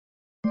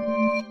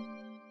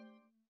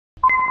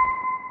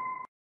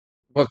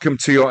Welcome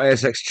to your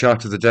ASX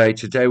chart of the day.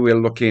 Today we're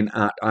looking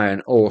at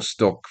iron ore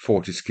stock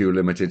Fortescue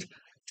Ltd,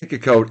 ticker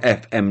code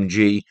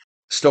FMG.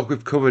 Stock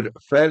we've covered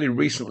fairly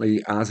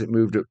recently as it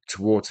moved up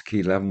towards a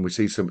key level. We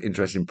see some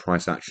interesting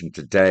price action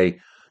today,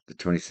 the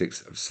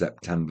 26th of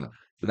September.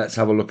 Let's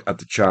have a look at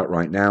the chart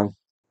right now.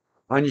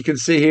 And you can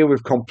see here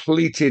we've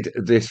completed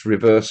this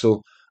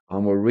reversal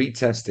and we're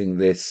retesting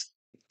this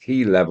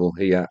key level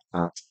here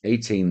at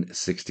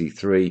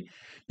 1863.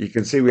 You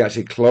can see we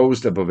actually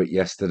closed above it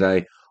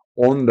yesterday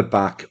on the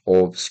back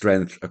of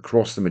strength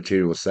across the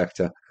material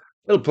sector.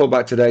 It'll pull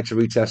back today to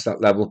retest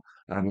that level,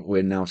 and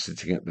we're now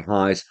sitting at the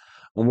highs.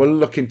 And we're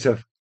looking to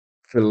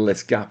fill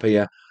this gap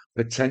here,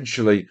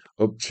 potentially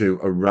up to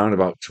around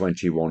about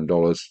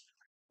 $21.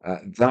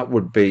 That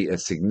would be a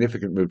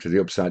significant move to the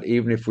upside,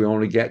 even if we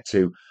only get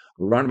to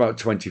around about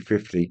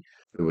 2050.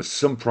 There was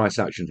some price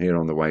action here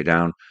on the way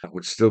down. That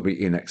would still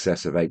be in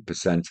excess of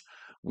 8%.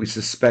 We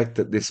suspect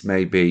that this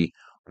may be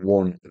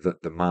one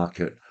that the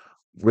market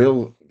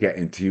will get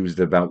enthused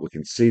about. We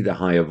can see the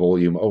higher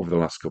volume over the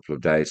last couple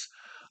of days.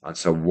 And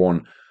so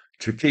one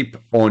to keep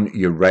on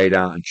your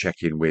radar and check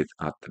in with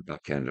at the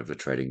back end of the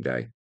trading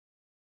day.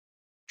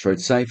 Trade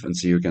safe and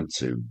see you again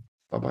soon.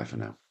 Bye bye for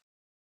now.